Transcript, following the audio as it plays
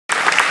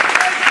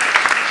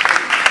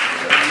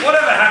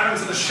Whatever happened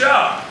to the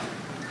shark?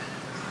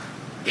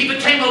 He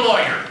became a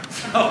lawyer.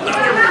 Oh, no.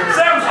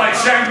 Sounds like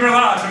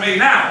Shangri-La to me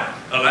now.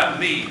 Allow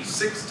me,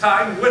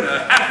 6-time winner,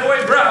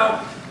 halfway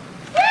brow.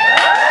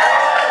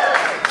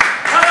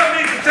 I don't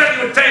need to tell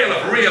you a tale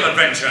of real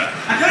adventure.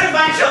 I couldn't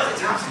find Chelsea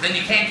Thompson. Then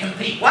you can't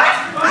compete. What?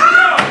 Oh,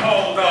 no,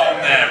 hold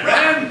on there,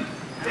 Ren.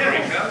 Here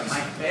he comes.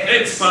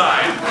 It's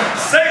fine.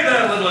 Say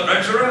there, little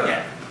adventurer.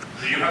 Yeah.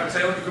 Do you have a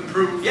tale you can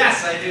prove?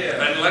 Yes, I do.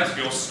 Then let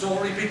your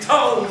story be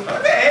told.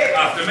 Okay.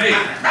 After me.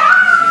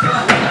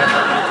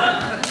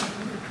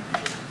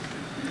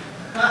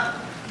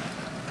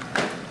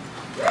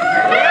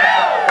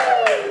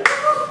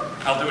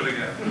 I'll do it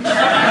again.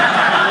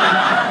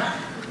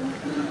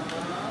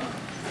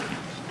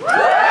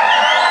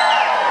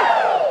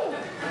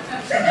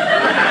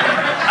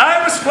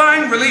 I was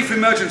flying relief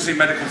emergency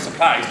medical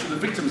supplies to the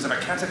victims of a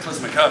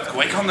cataclysmic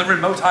earthquake on the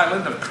remote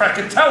island of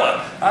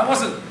Krakatoa. I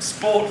wasn't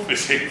sport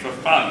fishing for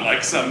fun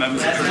like some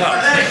members of the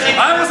club.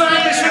 I was on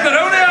a mission that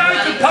only I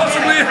could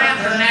possibly...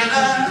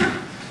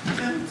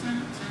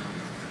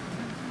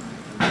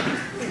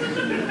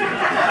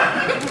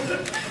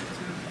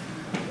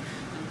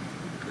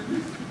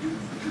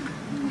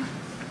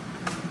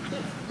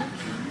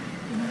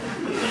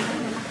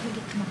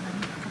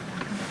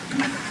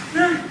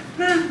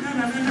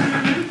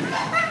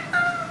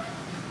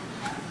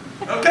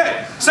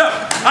 Okay, so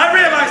I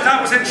realized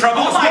I was in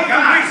trouble. Oh my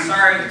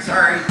God!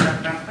 Sorry.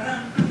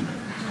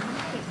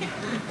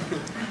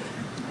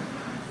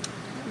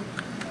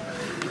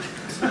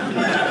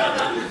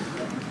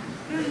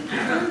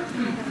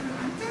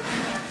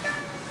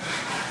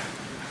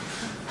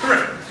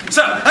 Terrific.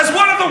 So, as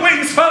one of the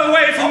wings fell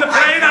away from the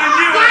plane, I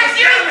knew I was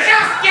you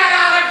just get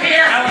out of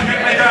here! Alan,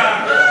 get me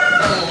down.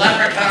 Little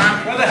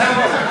leprechaun. Where the hell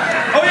was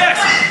I? Oh yes,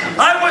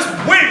 I was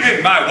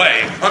winging my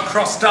way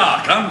across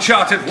dark,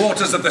 uncharted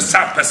waters of the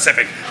South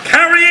Pacific,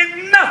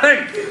 carrying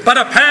nothing but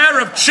a pair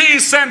of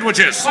cheese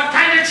sandwiches. What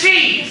kind of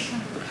cheese?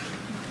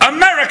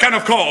 American,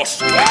 of course.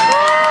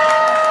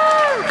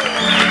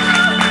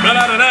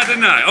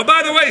 Didn't I? Oh,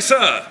 by the way,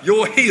 sir,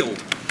 you're healed.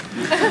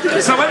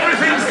 So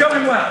everything's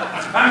going well.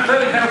 I'm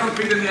 30,000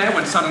 feet in the air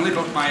when suddenly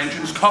both my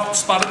engines coughed,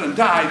 sputtered, and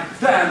died.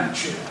 Damn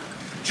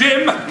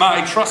Jim,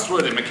 my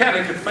trustworthy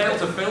mechanic, had failed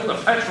to fill the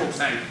petrol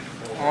tank.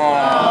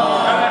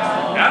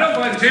 I don't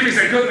blame Jim, he's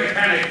a good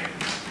mechanic.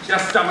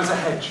 Just dumb as a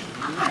hedge.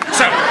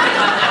 So,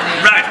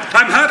 right,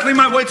 I'm hurtling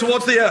my way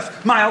towards the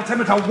earth, my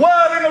altimeter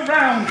whirling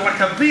around like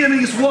a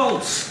Viennese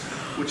waltz,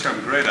 which I'm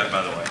great at,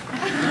 by the way.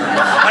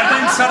 And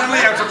then suddenly,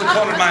 out of the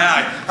corner of my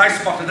eye, I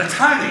spotted a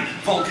tiny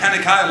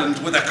volcanic island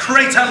with a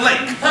crater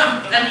lake.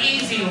 An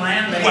easy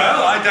landing.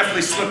 Well, I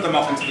definitely slipped them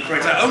off into the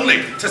crater,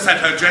 only to set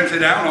her gently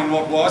down on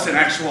what was, in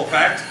actual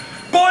fact,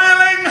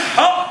 boiling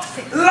hot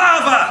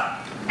lava.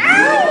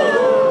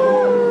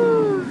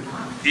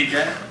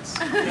 Egads.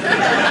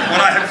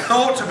 What I had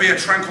thought to be a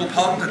tranquil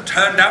pond had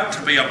turned out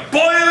to be a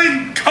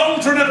boiling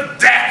cauldron of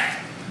death.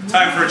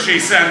 Time for a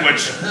cheese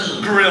sandwich,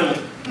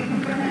 grilled.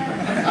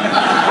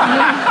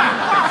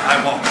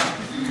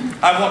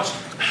 I watched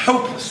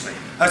hopelessly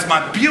as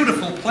my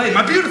beautiful plane,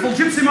 my beautiful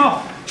Gypsy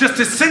Moth, just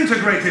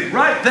disintegrated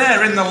right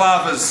there in the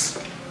lava's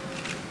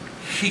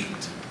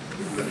heat.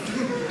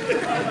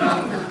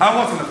 I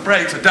wasn't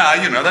afraid to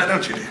die, you know that,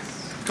 don't you, dear?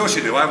 Of course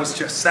you do, I was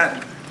just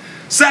saddened.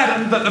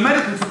 Saddened that the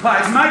medical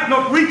supplies might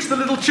not reach the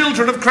little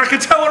children of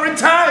Krakatoa in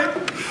time.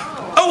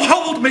 Oh,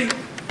 hold me.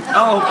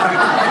 Oh,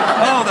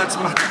 that's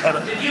much better.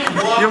 Did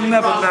You'll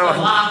never know.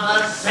 Lava,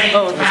 That's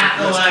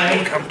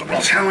more comfortable,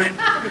 shall we?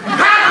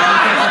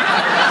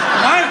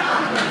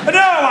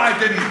 No, I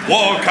didn't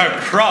walk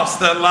across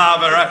the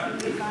lava.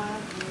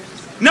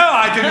 No,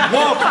 I didn't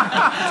walk.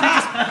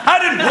 I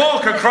didn't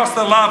walk across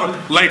the lava.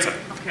 Later.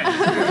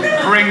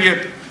 Bring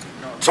your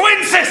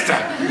twin sister.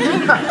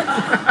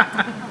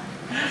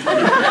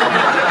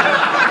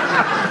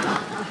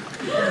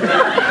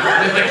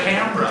 With a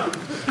camera.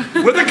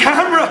 With a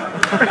camera.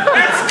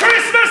 It's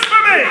Christmas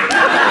for me.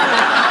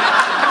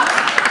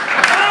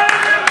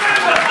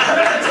 I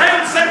remember the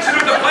tail section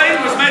of the plane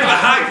was made of a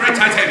high-grade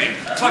titanium,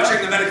 clutching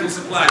the medical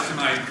supplies to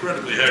my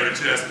incredibly hairy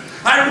chest.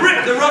 I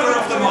ripped the rudder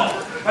off the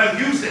moth and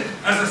used it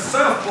as a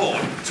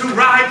surfboard to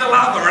ride the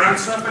lava, and I'm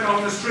surfing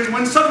along the stream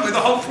when suddenly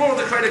the whole floor of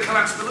the crater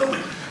collapsed below me,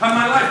 and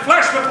my life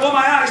flashed before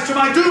my eyes. To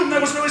my doom,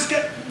 there was no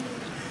escape.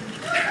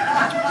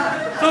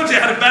 Thought you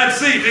had a bad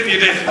scene, didn't you,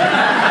 Dick?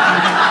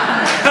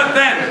 But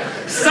then,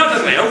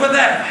 suddenly, over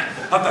there,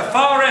 at the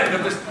far end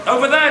of this...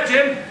 Over there,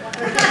 Jim!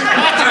 At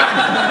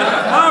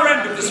the far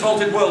end of this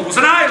vaulted world was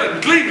an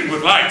island gleaming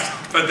with light.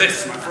 But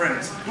this, my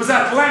friends, was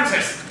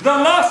Atlantis, the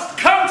lost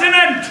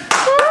continent!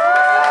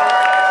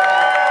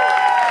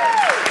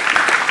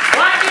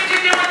 What did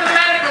you do with the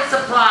medical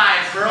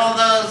supplies for all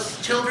those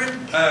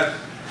children?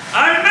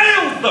 I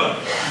mailed them!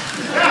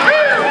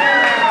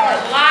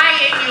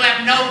 Lying, you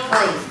have no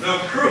proof. No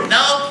proof.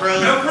 No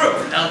proof. No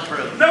proof. No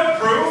proof. No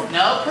proof.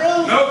 No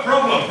proof. No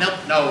problem.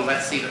 No,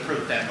 let's see the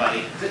proof then,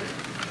 buddy.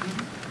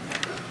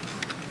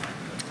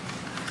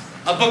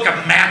 A book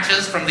of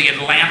matches from the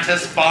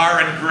Atlantis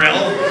Bar and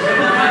Grill.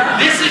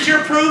 This is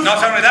your proof? proof?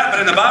 Not only that, but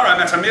in the bar I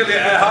met Amelia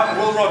Earhart and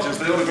Will Rogers.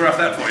 They autographed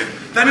that for you.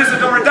 Then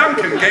Isadora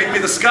Duncan gave me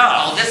the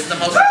scarf. Oh, this is the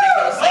most